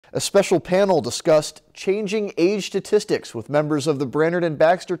A special panel discussed changing age statistics with members of the Brainerd and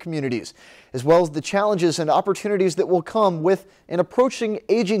Baxter communities, as well as the challenges and opportunities that will come with an approaching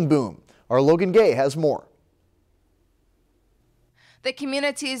aging boom. Our Logan Gay has more. The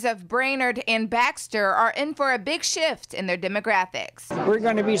communities of Brainerd and Baxter are in for a big shift in their demographics. We're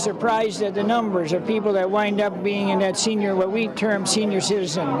going to be surprised at the numbers of people that wind up being in that senior, what we term senior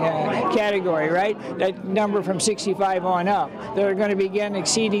citizen category, right? That number from 65 on up. They're going to begin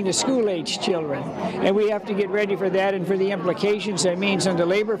exceeding the school-age children. And we have to get ready for that and for the implications that means on the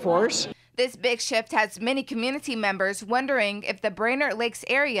labor force. This big shift has many community members wondering if the Brainerd Lakes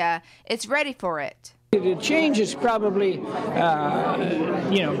area is ready for it. The change is probably,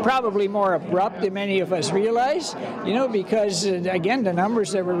 probably more abrupt than many of us realize, because, again, the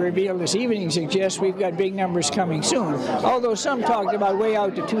numbers that were revealed this evening suggest we've got big numbers coming soon. Although some talked about way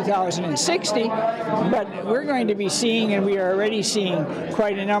out to 2060, but we're going to be seeing, and we are already seeing,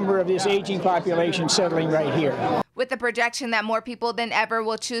 quite a number of this aging population settling right here. With the projection that more people than ever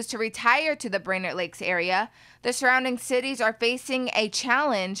will choose to retire to the Brainerd Lakes area, the surrounding cities are facing a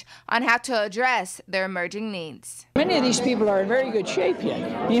challenge on how to address their emerging needs. Many of these people are in very good shape yet,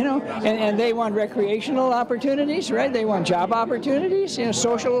 and they want recreational opportunities, right? They want job opportunities,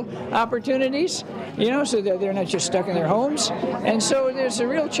 social opportunities, so that they're not just stuck in their homes. And so there's a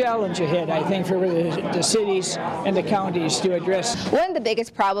real challenge ahead, I think, for the cities and the counties to address. One of the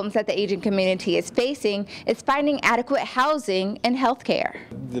biggest problems that the aging community is facing is finding adequate housing and health care.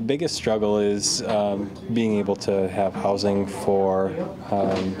 The biggest struggle is being able to have housing for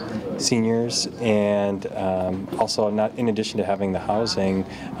seniors, and also, not in addition to having the housing,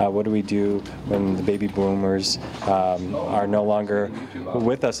 what do we do when the baby boomers are no longer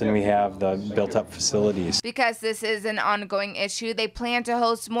with us and we have the built-up facilities? Because this is an ongoing issue, they plan to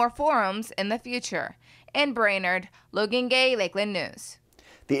host more forums in the future. In Brainerd, Logan Gay, Lakeland News.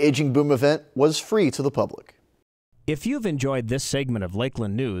 The Aging Boom event was free to the public. If you've enjoyed this segment of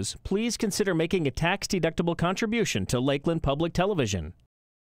Lakeland News, please consider making a tax-deductible contribution to Lakeland Public Television.